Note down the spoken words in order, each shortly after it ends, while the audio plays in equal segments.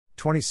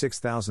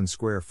26,000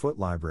 square foot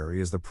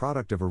library is the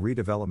product of a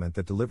redevelopment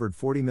that delivered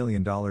 $40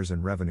 million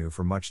in revenue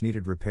for much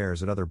needed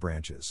repairs at other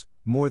branches,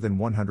 more than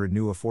 100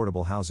 new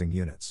affordable housing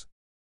units.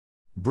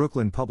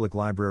 Brooklyn Public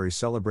Library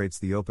celebrates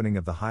the opening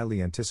of the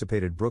highly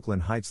anticipated Brooklyn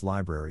Heights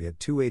Library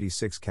at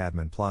 286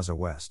 Cadman Plaza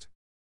West.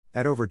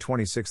 At over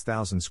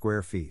 26,000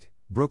 square feet,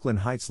 Brooklyn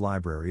Heights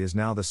Library is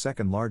now the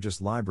second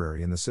largest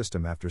library in the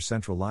system after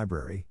Central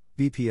Library,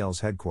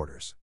 BPL's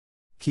headquarters.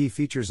 Key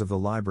features of the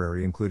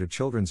library include a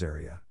children's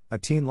area, a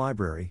teen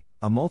library,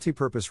 a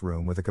multi-purpose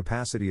room with a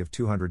capacity of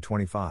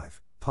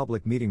 225,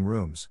 public meeting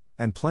rooms,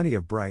 and plenty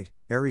of bright,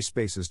 airy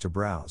spaces to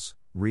browse,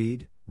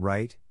 read,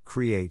 write,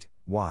 create,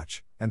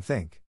 watch, and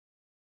think.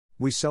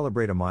 We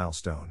celebrate a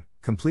milestone,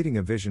 completing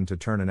a vision to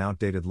turn an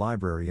outdated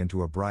library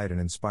into a bright and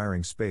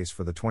inspiring space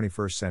for the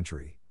 21st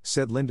century,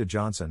 said Linda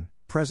Johnson,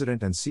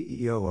 President and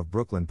CEO of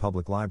Brooklyn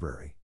Public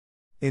Library.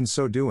 In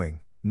so doing,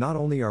 not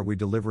only are we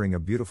delivering a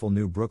beautiful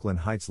new Brooklyn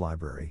Heights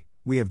Library,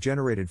 we have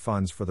generated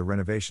funds for the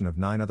renovation of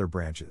 9 other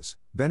branches,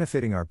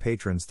 benefiting our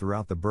patrons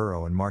throughout the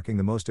borough and marking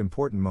the most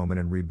important moment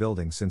in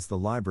rebuilding since the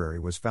library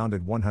was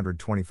founded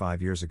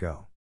 125 years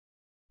ago.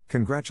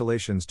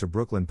 Congratulations to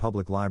Brooklyn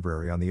Public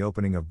Library on the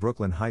opening of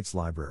Brooklyn Heights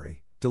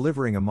Library,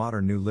 delivering a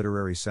modern new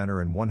literary center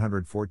and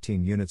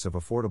 114 units of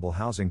affordable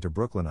housing to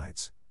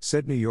Brooklynites,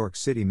 said New York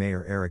City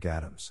Mayor Eric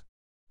Adams.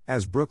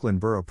 As Brooklyn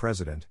Borough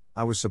President,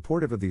 I was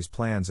supportive of these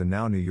plans, and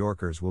now New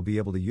Yorkers will be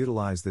able to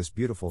utilize this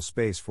beautiful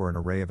space for an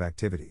array of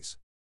activities.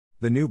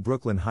 The new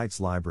Brooklyn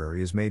Heights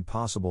Library is made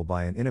possible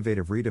by an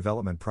innovative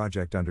redevelopment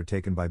project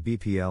undertaken by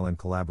BPL in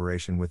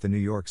collaboration with the New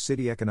York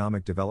City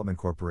Economic Development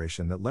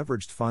Corporation that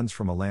leveraged funds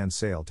from a land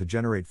sale to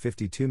generate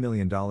 $52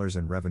 million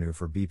in revenue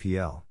for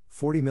BPL,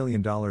 $40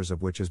 million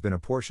of which has been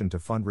apportioned to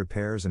fund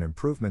repairs and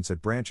improvements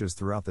at branches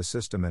throughout the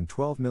system and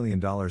 $12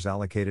 million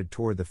allocated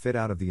toward the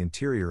fit-out of the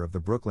interior of the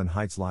Brooklyn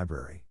Heights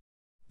Library.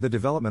 The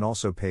development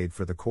also paid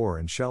for the core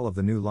and shell of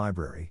the new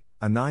library,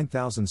 a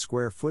 9,000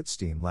 square foot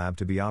STEAM lab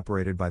to be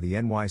operated by the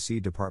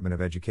NYC Department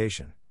of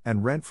Education,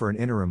 and rent for an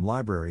interim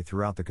library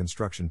throughout the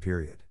construction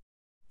period.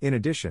 In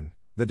addition,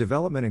 the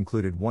development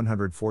included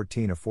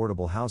 114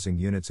 affordable housing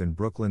units in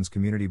Brooklyn's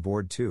Community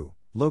Board 2,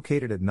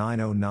 located at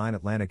 909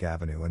 Atlantic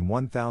Avenue and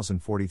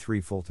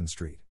 1043 Fulton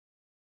Street.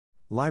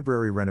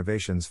 Library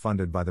renovations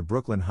funded by the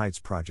Brooklyn Heights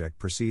Project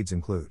proceeds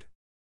include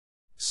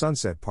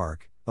Sunset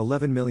Park,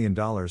 $11 million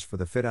for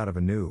the fit-out of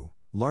a new,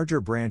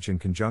 larger branch in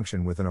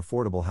conjunction with an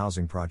affordable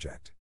housing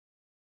project.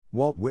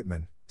 Walt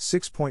Whitman,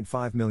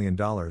 $6.5 million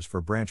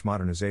for branch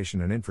modernization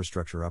and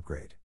infrastructure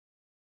upgrade.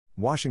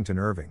 Washington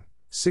Irving,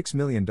 $6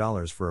 million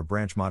for a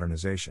branch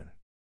modernization.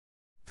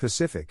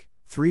 Pacific,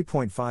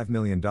 $3.5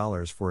 million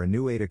for a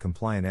new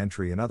ADA-compliant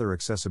entry and other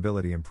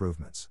accessibility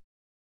improvements.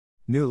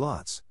 New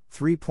Lots,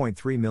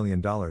 $3.3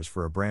 million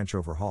for a branch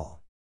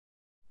overhaul.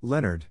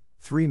 Leonard,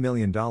 $3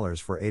 million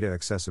for ADA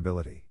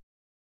accessibility.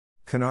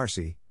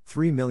 Canarsie,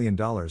 $3 million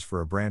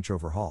for a branch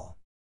overhaul.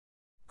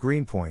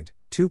 Greenpoint,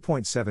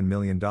 $2.7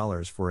 million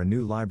for a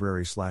new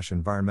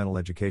library/environmental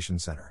education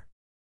center.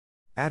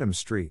 Adams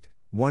Street,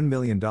 $1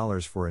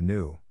 million for a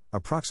new,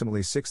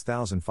 approximately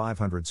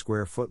 6,500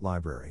 square foot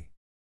library.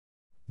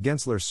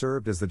 Gensler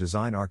served as the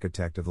design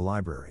architect of the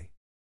library.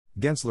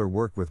 Gensler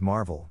worked with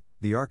Marvel,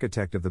 the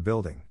architect of the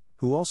building,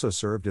 who also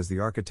served as the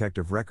architect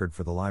of record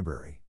for the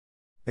library.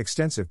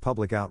 Extensive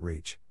public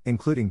outreach,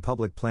 including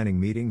public planning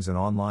meetings and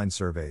online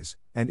surveys,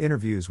 and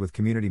interviews with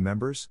community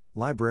members,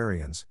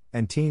 librarians,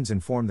 and teens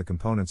inform the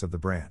components of the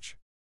branch.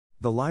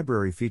 The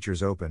library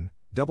features open,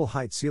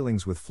 double-height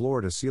ceilings with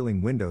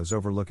floor-to-ceiling windows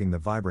overlooking the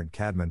vibrant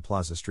Cadman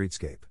Plaza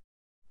streetscape.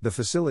 The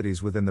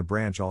facilities within the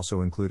branch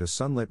also include a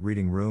sunlit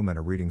reading room and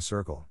a reading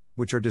circle,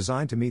 which are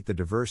designed to meet the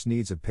diverse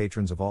needs of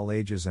patrons of all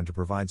ages and to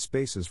provide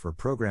spaces for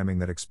programming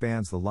that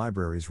expands the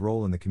library's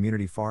role in the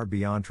community far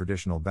beyond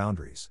traditional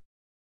boundaries.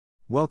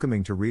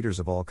 Welcoming to readers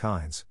of all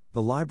kinds,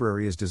 the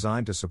library is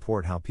designed to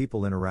support how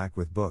people interact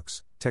with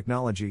books,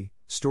 technology,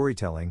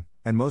 storytelling,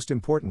 and most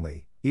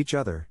importantly, each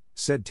other,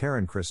 said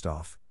Taryn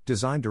Christoph,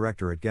 design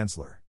director at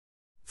Gensler.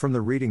 From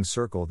the reading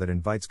circle that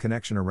invites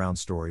connection around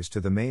stories to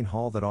the main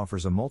hall that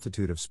offers a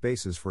multitude of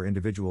spaces for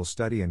individual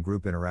study and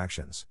group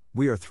interactions,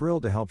 we are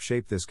thrilled to help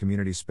shape this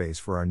community space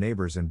for our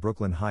neighbors in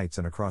Brooklyn Heights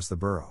and across the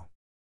borough.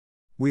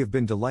 We have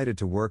been delighted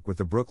to work with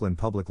the Brooklyn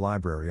Public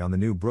Library on the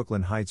new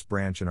Brooklyn Heights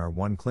branch in our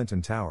 1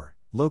 Clinton Tower,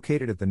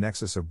 located at the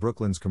nexus of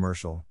Brooklyn's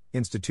commercial,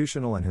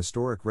 institutional and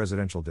historic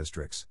residential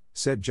districts,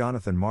 said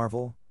Jonathan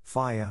Marvel,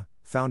 FIA,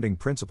 founding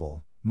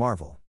principal,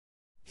 Marvel.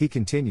 He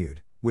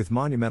continued, with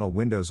monumental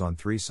windows on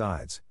 3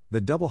 sides,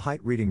 the double-height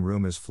reading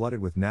room is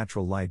flooded with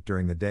natural light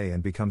during the day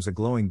and becomes a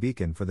glowing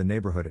beacon for the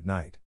neighborhood at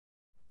night.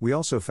 We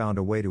also found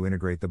a way to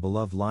integrate the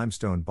beloved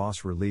limestone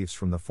boss reliefs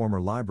from the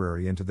former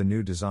library into the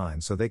new design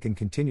so they can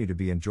continue to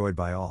be enjoyed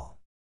by all.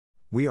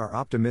 We are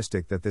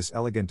optimistic that this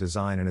elegant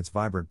design and its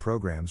vibrant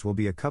programs will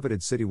be a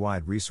coveted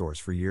citywide resource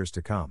for years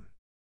to come.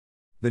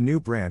 The new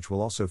branch will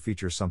also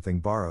feature Something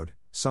Borrowed,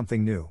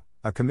 Something New,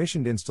 a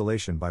commissioned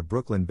installation by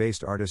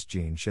Brooklyn-based artist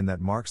Gene Shin that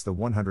marks the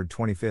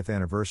 125th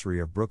anniversary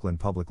of Brooklyn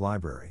Public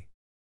Library.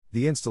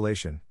 The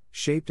installation,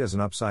 shaped as an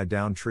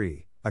upside-down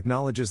tree,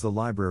 acknowledges the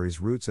library's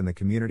roots in the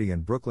community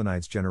and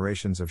Brooklynites'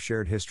 generations of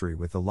shared history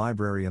with the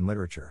library and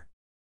literature.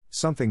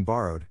 Something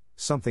borrowed,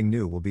 something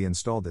new will be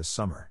installed this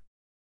summer.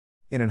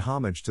 In an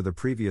homage to the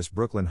previous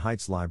Brooklyn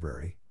Heights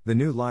Library, the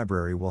new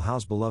library will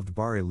house beloved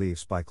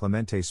bas-reliefs by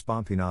Clemente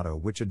Spompinato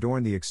which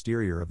adorn the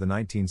exterior of the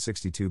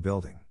 1962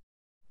 building.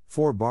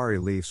 4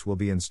 bas-reliefs will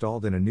be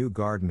installed in a new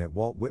garden at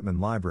Walt Whitman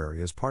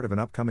Library as part of an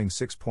upcoming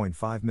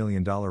 $6.5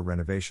 million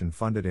renovation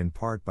funded in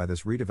part by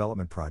this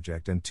redevelopment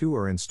project, and 2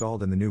 are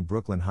installed in the new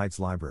Brooklyn Heights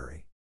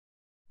Library.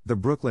 The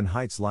Brooklyn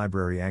Heights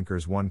Library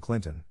anchors One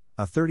Clinton,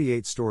 a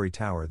 38-story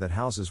tower that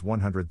houses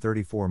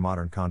 134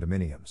 modern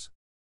condominiums.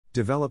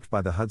 Developed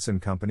by the Hudson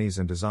Companies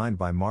and designed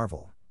by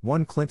Marvel,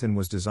 One Clinton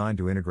was designed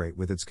to integrate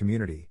with its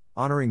community,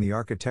 honoring the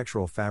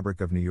architectural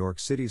fabric of New York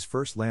City's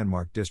first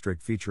landmark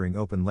district featuring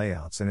open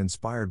layouts and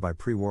inspired by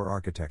pre-war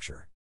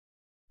architecture.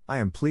 I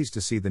am pleased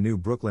to see the new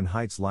Brooklyn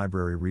Heights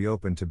Library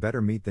reopen to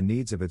better meet the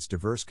needs of its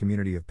diverse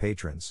community of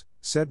patrons,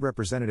 said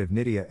Representative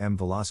Nydia M.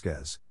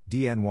 Velasquez,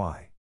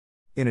 DNY.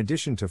 In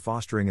addition to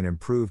fostering an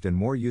improved and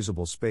more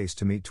usable space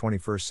to meet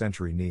 21st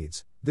century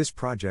needs, this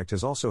project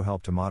has also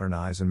helped to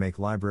modernize and make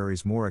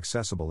libraries more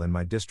accessible in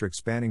my district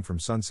spanning from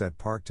Sunset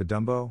Park to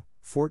Dumbo,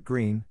 Fort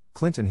Greene,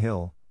 Clinton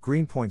Hill,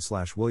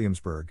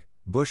 Greenpoint/Williamsburg,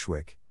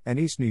 Bushwick, and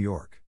East New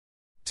York.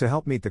 To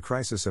help meet the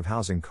crisis of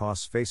housing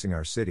costs facing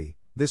our city,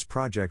 this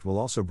project will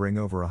also bring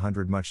over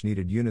 100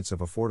 much-needed units of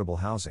affordable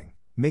housing,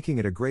 making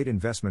it a great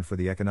investment for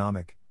the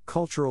economic,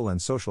 cultural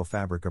and social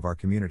fabric of our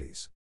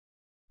communities.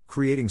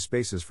 Creating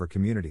spaces for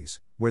communities,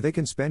 where they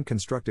can spend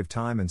constructive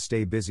time and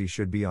stay busy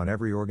should be on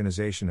every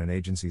organization and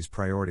agency's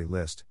priority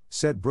list,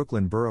 said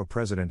Brooklyn Borough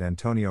President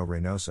Antonio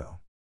Reynoso.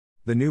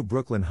 The new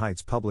Brooklyn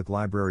Heights Public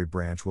Library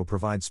branch will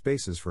provide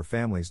spaces for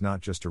families not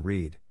just to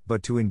read,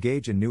 but to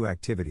engage in new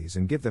activities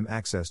and give them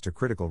access to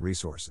critical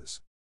resources.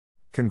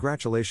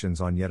 Congratulations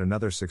on yet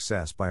another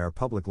success by our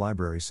public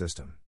library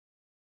system.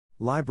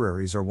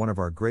 Libraries are one of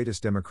our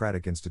greatest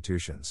democratic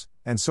institutions,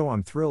 and so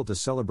I'm thrilled to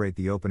celebrate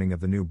the opening of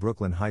the new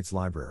Brooklyn Heights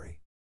Library.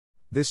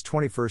 This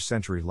 21st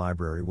century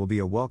library will be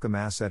a welcome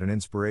asset and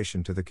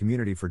inspiration to the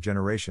community for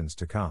generations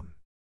to come.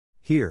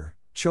 Here,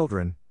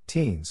 children,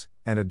 teens,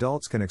 and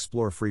adults can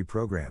explore free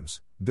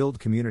programs, build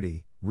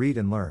community, read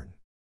and learn.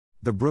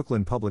 The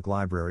Brooklyn Public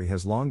Library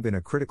has long been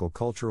a critical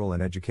cultural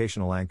and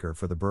educational anchor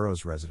for the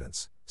borough's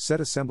residents, said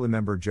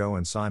Assemblymember Joe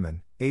and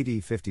Simon,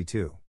 AD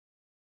 52.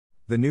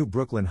 The new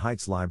Brooklyn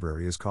Heights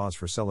Library is cause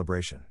for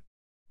celebration.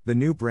 The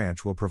new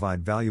branch will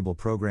provide valuable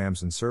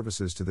programs and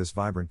services to this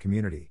vibrant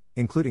community,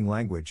 including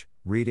language,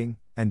 reading,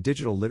 and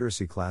digital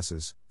literacy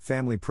classes,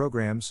 family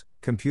programs,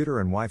 computer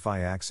and Wi-Fi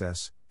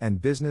access,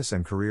 and business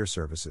and career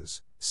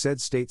services,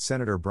 said State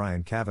Senator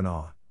Brian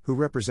Kavanaugh, who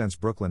represents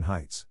Brooklyn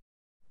Heights.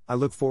 I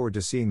look forward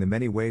to seeing the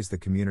many ways the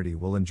community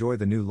will enjoy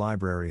the new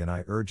library, and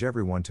I urge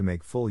everyone to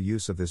make full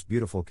use of this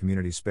beautiful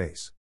community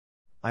space.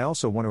 I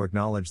also want to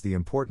acknowledge the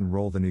important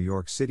role the New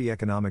York City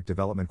Economic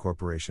Development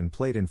Corporation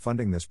played in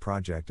funding this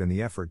project and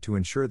the effort to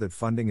ensure that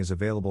funding is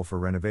available for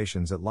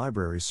renovations at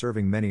libraries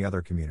serving many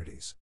other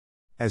communities.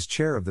 As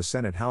chair of the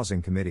Senate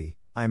Housing Committee,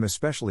 I am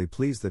especially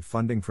pleased that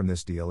funding from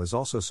this deal is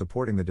also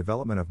supporting the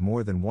development of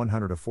more than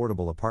 100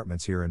 affordable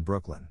apartments here in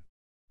Brooklyn.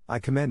 I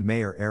commend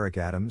Mayor Eric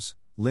Adams,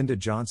 Linda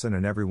Johnson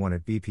and everyone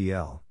at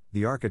BPL,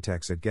 the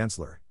architects at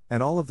Gensler,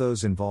 and all of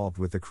those involved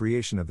with the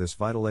creation of this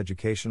vital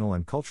educational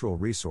and cultural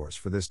resource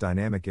for this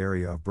dynamic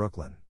area of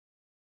Brooklyn.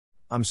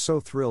 I'm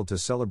so thrilled to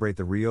celebrate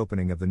the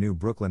reopening of the new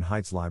Brooklyn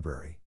Heights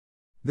Library.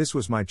 This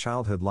was my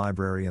childhood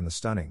library, and the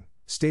stunning,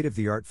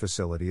 state-of-the-art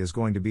facility is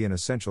going to be an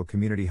essential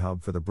community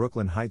hub for the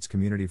Brooklyn Heights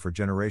community for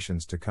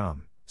generations to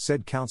come,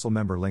 said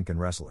Councilmember Lincoln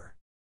Ressler.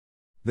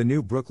 The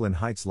new Brooklyn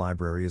Heights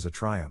Library is a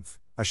triumph,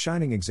 a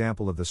shining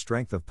example of the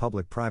strength of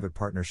public-private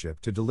partnership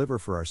to deliver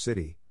for our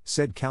city,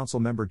 said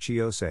Councilmember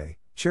Chiose,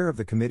 chair of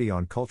the Committee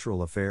on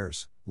Cultural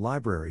Affairs,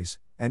 Libraries,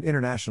 and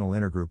International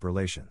Intergroup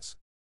Relations.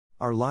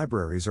 Our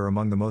libraries are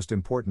among the most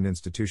important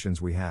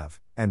institutions we have,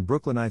 and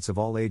Brooklynites of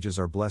all ages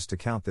are blessed to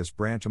count this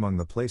branch among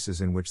the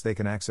places in which they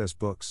can access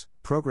books,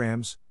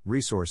 programs,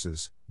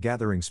 resources,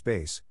 gathering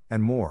space,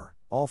 and more,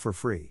 all for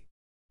free.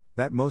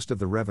 That most of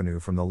the revenue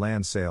from the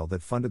land sale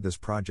that funded this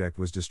project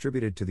was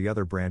distributed to the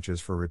other branches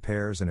for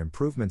repairs and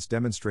improvements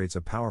demonstrates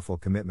a powerful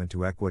commitment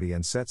to equity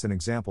and sets an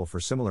example for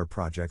similar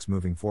projects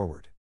moving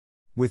forward.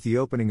 With the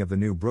opening of the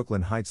new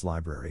Brooklyn Heights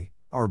Library,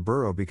 our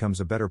borough becomes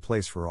a better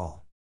place for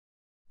all.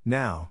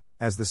 Now,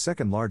 as the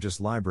second largest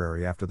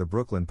library after the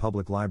Brooklyn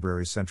Public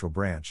Library's Central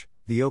Branch,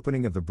 the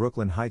opening of the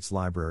Brooklyn Heights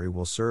Library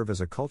will serve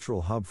as a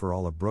cultural hub for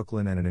all of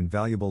Brooklyn and an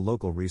invaluable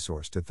local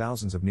resource to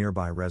thousands of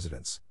nearby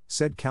residents,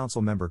 said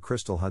Councilmember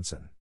Crystal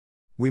Hudson.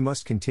 We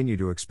must continue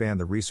to expand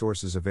the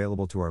resources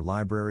available to our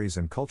libraries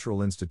and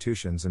cultural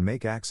institutions and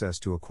make access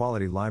to a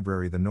quality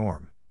library the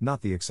norm,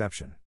 not the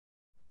exception.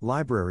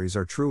 Libraries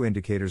are true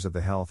indicators of the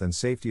health and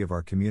safety of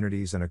our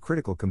communities and a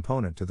critical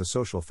component to the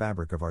social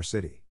fabric of our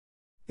city.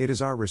 It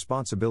is our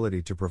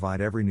responsibility to provide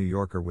every New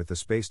Yorker with the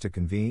space to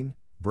convene,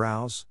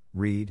 browse,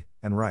 read,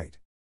 and write.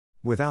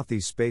 Without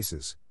these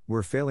spaces,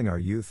 we're failing our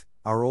youth,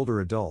 our older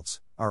adults,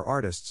 our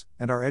artists,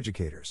 and our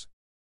educators.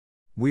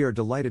 We are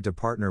delighted to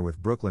partner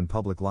with Brooklyn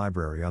Public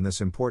Library on this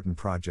important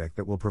project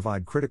that will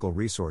provide critical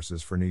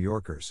resources for New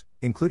Yorkers,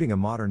 including a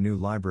modern new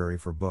library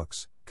for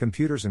books,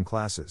 computers and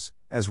classes,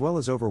 as well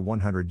as over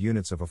 100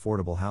 units of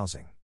affordable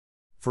housing.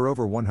 For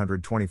over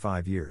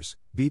 125 years,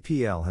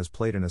 BPL has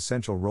played an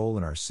essential role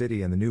in our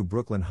city, and the new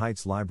Brooklyn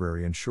Heights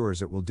Library ensures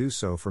it will do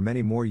so for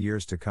many more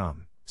years to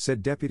come,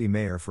 said Deputy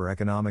Mayor for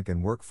Economic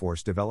and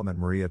Workforce Development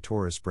Maria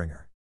Torres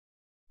Springer.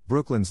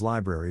 Brooklyn's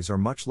libraries are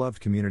much-loved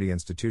community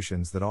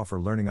institutions that offer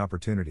learning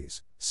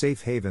opportunities,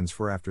 safe havens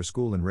for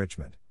after-school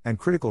enrichment, and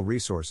critical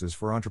resources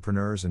for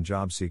entrepreneurs and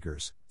job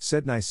seekers,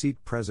 said NYSET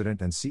President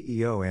and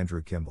CEO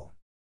Andrew Kimball.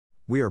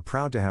 We are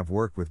proud to have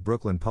worked with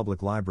Brooklyn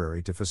Public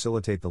Library to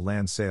facilitate the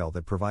land sale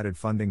that provided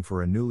funding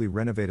for a newly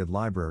renovated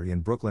library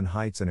in Brooklyn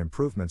Heights and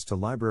improvements to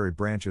library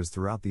branches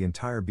throughout the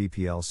entire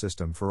BPL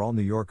system for all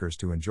New Yorkers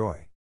to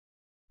enjoy.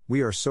 We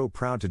are so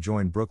proud to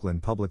join Brooklyn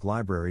Public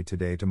Library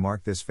today to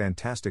mark this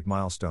fantastic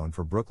milestone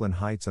for Brooklyn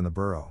Heights and the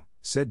borough,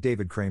 said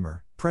David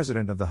Kramer,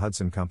 president of the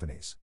Hudson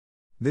Companies.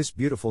 This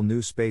beautiful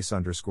new space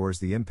underscores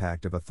the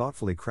impact of a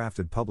thoughtfully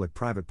crafted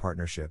public-private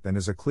partnership and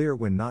is a clear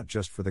win not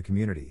just for the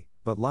community,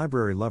 but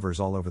library lovers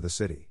all over the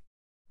city.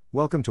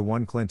 Welcome to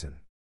 1 Clinton.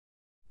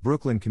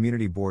 Brooklyn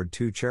Community Board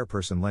 2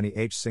 Chairperson Lenny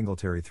H.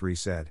 Singletary III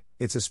said,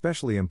 "It's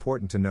especially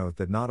important to note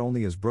that not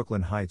only is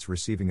Brooklyn Heights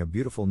receiving a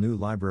beautiful new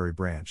library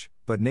branch,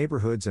 but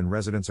neighborhoods and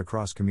residents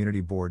across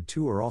Community Board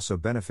 2 are also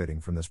benefiting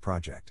from this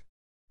project.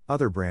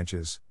 Other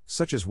branches,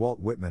 such as Walt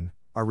Whitman,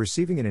 are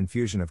receiving an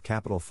infusion of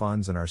capital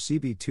funds, and our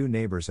CB2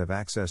 neighbors have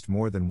accessed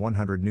more than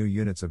 100 new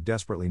units of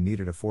desperately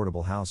needed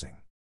affordable housing.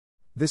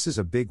 This is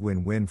a big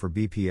win-win for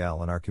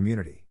BPL and our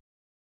community.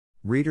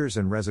 Readers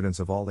and residents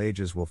of all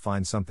ages will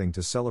find something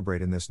to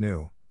celebrate in this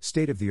new,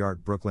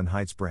 state-of-the-art Brooklyn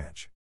Heights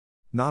branch.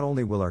 Not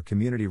only will our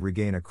community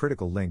regain a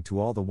critical link to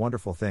all the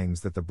wonderful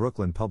things that the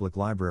Brooklyn Public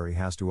Library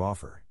has to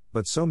offer,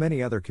 but so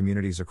many other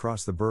communities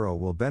across the borough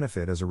will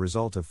benefit as a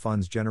result of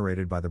funds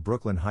generated by the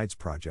Brooklyn Heights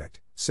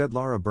Project," said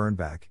Laura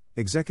Bernbach,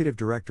 Executive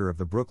Director of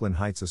the Brooklyn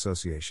Heights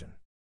Association.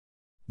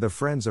 The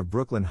Friends of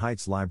Brooklyn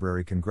Heights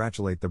Library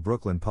congratulate the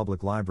Brooklyn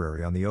Public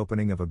Library on the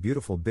opening of a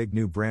beautiful big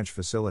new branch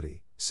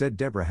facility, said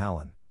Deborah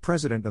Hallen,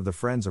 President of the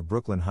Friends of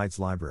Brooklyn Heights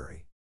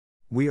Library.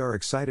 "We are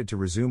excited to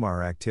resume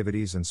our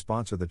activities and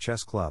sponsor the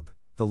Chess Club,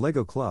 the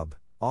Lego Club,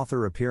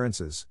 author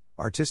appearances,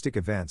 artistic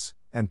events,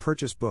 and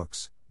purchase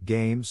books,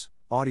 games,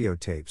 audio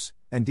tapes,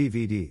 and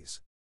DVDs.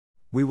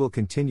 We will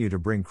continue to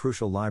bring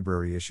crucial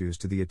library issues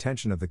to the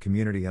attention of the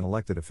community and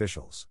elected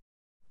officials.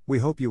 We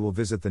hope you will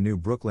visit the new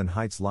Brooklyn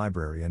Heights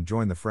Library and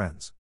join the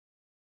Friends."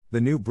 The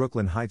new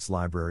Brooklyn Heights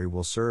Library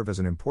will serve as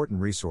an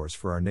important resource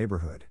for our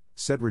neighborhood,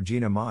 said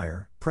Regina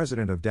Meyer,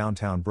 President of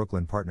Downtown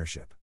Brooklyn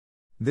Partnership.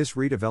 This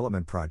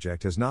redevelopment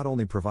project has not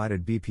only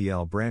provided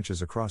BPL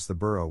branches across the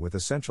borough with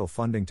essential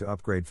funding to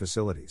upgrade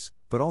facilities,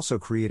 but also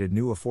created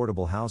new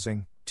affordable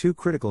housing, two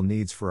critical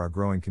needs for our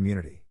growing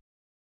community.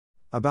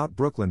 About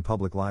Brooklyn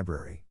Public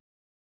Library.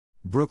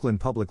 Brooklyn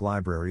Public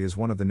Library is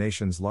one of the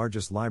nation's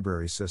largest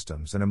library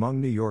systems and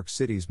among New York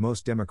City's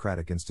most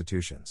democratic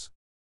institutions.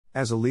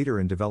 As a leader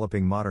in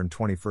developing modern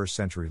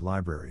 21st-century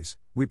libraries,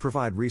 we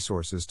provide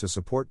resources to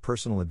support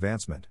personal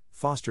advancement,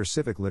 foster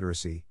civic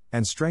literacy,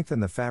 and strengthen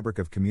the fabric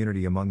of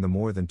community among the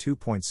more than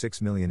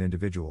 2.6 million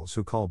individuals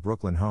who call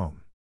Brooklyn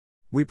home.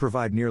 We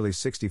provide nearly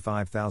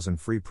 65,000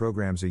 free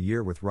programs a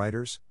year with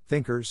writers,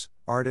 thinkers,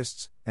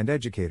 artists, and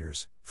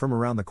educators, from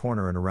around the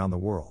corner and around the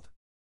world.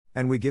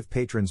 And we give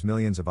patrons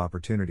millions of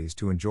opportunities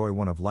to enjoy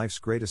one of life's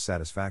greatest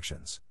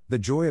satisfactions, the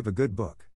joy of a good book.